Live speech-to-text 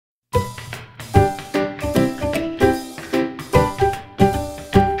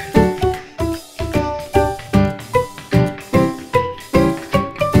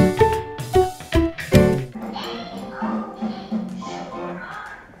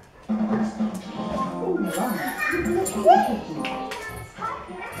Knees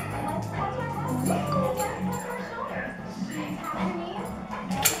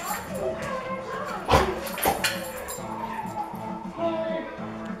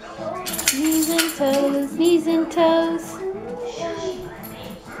and toes, knees and toes.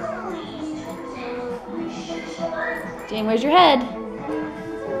 Jane, where's your head?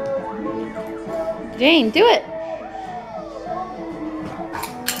 Jane, do it.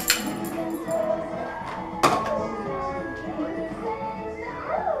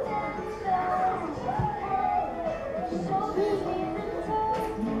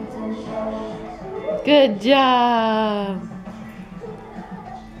 Good job.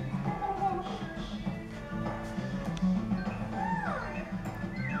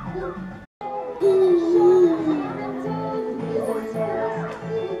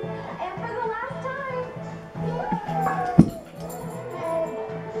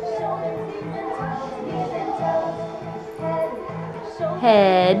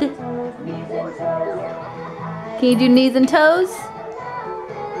 Head. Can you do knees and toes?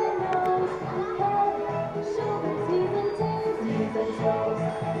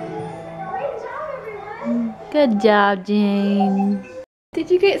 Good job, Jane.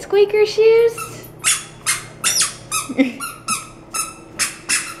 Did you get squeaker shoes?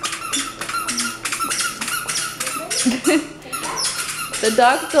 The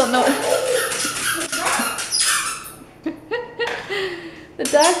dogs don't know. The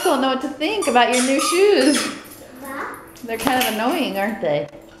dogs don't know what to think about your new shoes. They're kind of annoying, aren't they?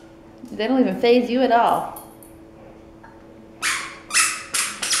 They don't even faze you at all.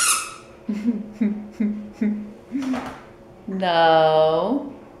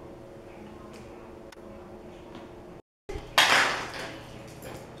 No.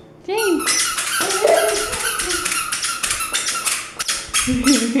 Jane.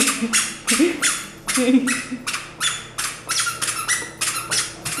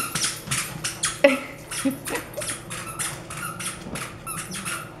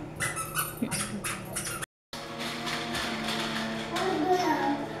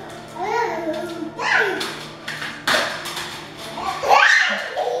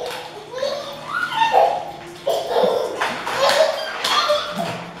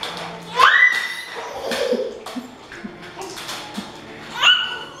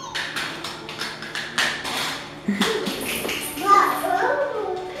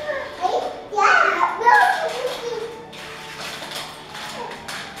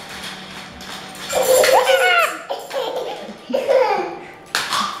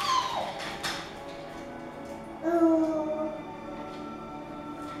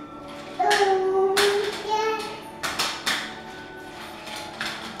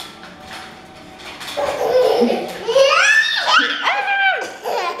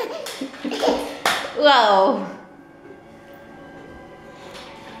 Whoa.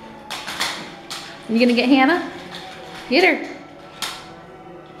 You gonna get Hannah? Get her.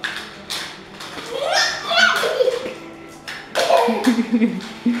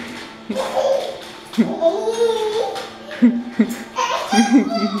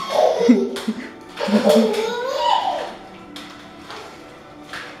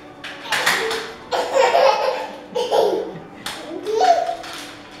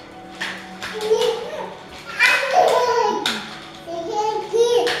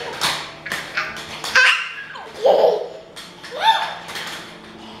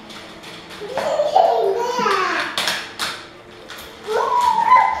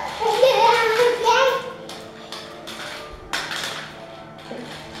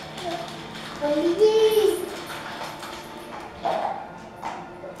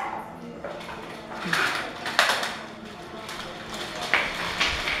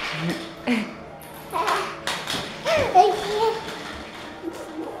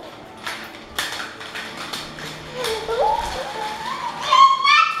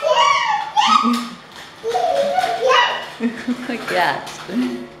 Like that.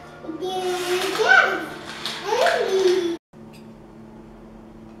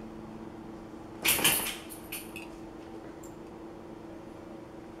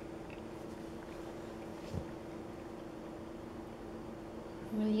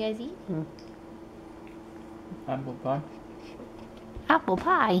 What are you guys eating? Apple pie. Apple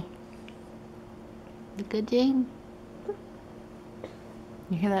pie. Is it good, Jane?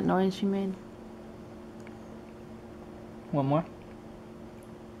 You hear that noise she made? One more.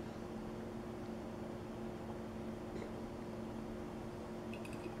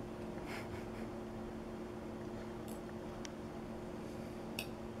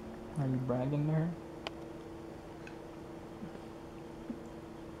 Are you bragging to her?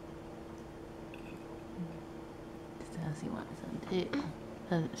 She wants some too,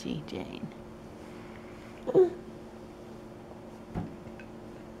 doesn't she, Jane?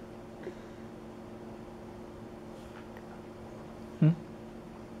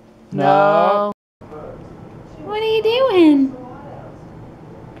 No. What are you doing?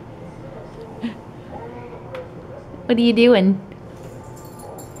 What are you doing?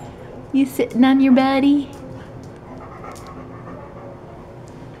 You sitting on your buddy?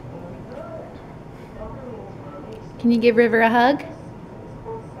 Can you give River a hug?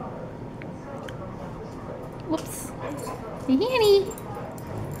 Whoops. Hey, Hanny.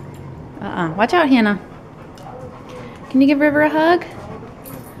 Watch out, Hannah. Can you give River a hug?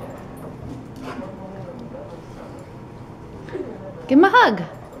 Give him a hug.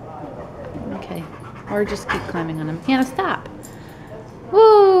 Okay. Or just keep climbing on him. Hannah, stop.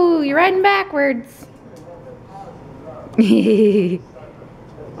 Woo! You're riding backwards.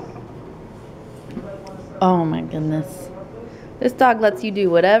 Oh my goodness. This dog lets you do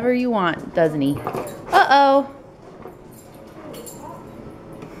whatever you want, doesn't he? Uh-oh.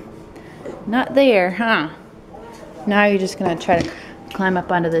 Not there, huh? Now you're just gonna try to climb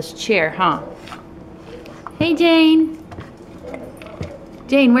up onto this chair, huh? Hey, Jane.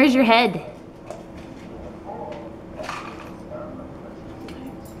 Jane, where's your head?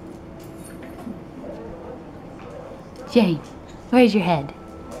 Jane, where's your head?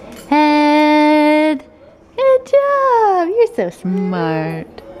 Head. Good job. You're so smart.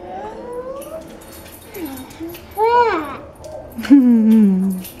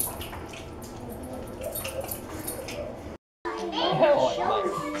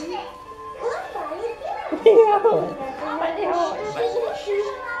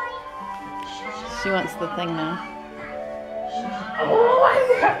 She wants the thing now.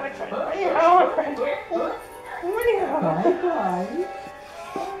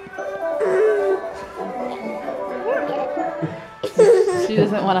 She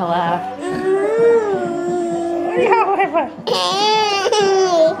doesn't want to laugh.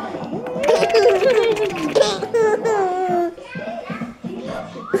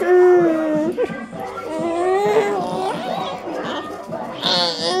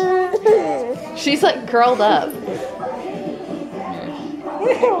 She's like curled up.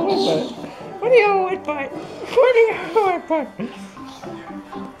 What do you want, bud? What do you want, bud?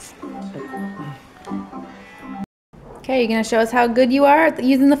 Okay, you gonna show us how good you are at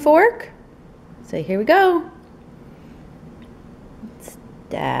using the fork? So here we go.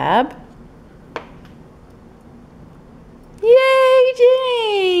 Stab. Yay,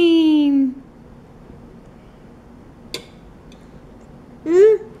 Jane!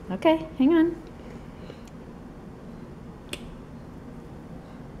 Okay, hang on.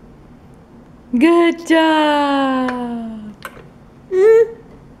 Good job!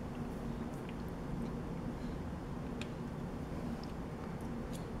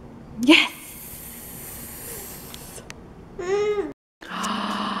 Yes!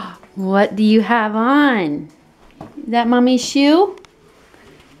 What do you have on? Is that Mommy's shoe?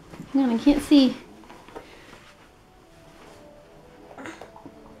 Hang on, I can't see.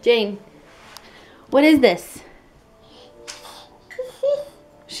 Jane, what is this?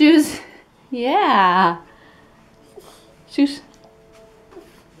 Shoes? Yeah. Shoes.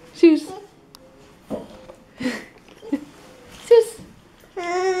 Shoes. Shoes.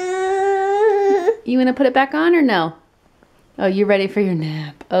 You want to put it back on or no? Oh, you're ready for your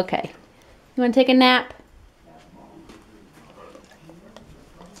nap. Okay. You want to take a nap?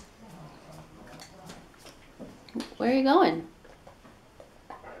 Where are you going?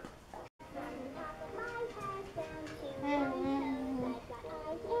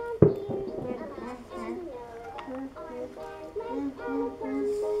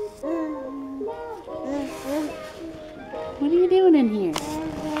 What are you doing in here?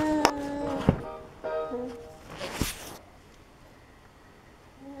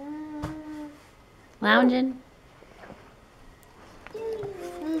 Lounging?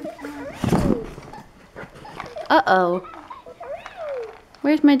 Uh-oh.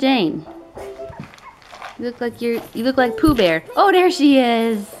 Where's my Jane? You look like Pooh Bear. Oh, there she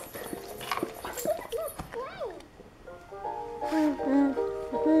is.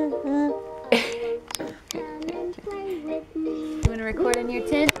 You want to record in your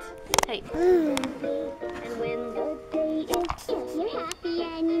tent? Hey. And when the day is, if you're happy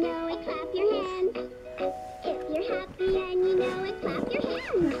and you know it, clap your hands. If you're happy and you know it, clap your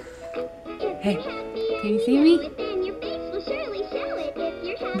hands. Hey, can you see me? Then your face will surely show it. If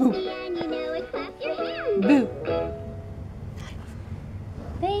you're happy and you know it, clap your hands. Boo.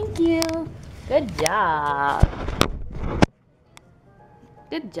 Thank you. Good job.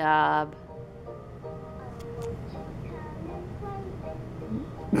 Good job.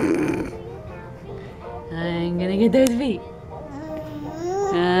 I'm gonna get those feet.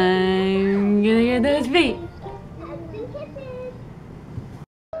 I'm gonna get those feet.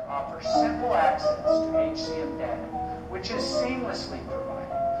 Offers simple access to HCM data, which is seamlessly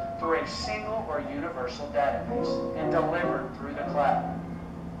provided through a single or universal database and delivered through the cloud.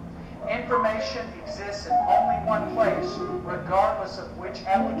 Information exists in only one place, regardless of which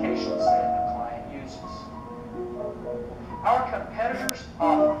application set the client uses. Our competitors'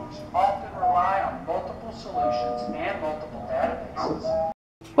 offerings often rely on multiple solutions and multiple databases.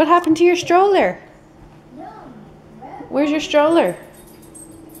 What happened to your stroller? Where's your stroller?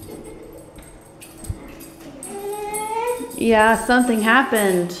 Yeah, something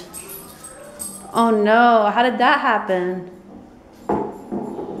happened. Oh no, how did that happen?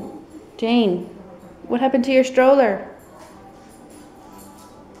 Jane, what happened to your stroller?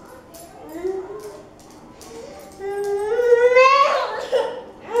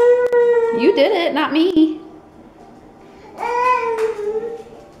 You did it, not me.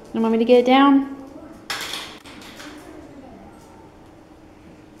 You want me to get it down?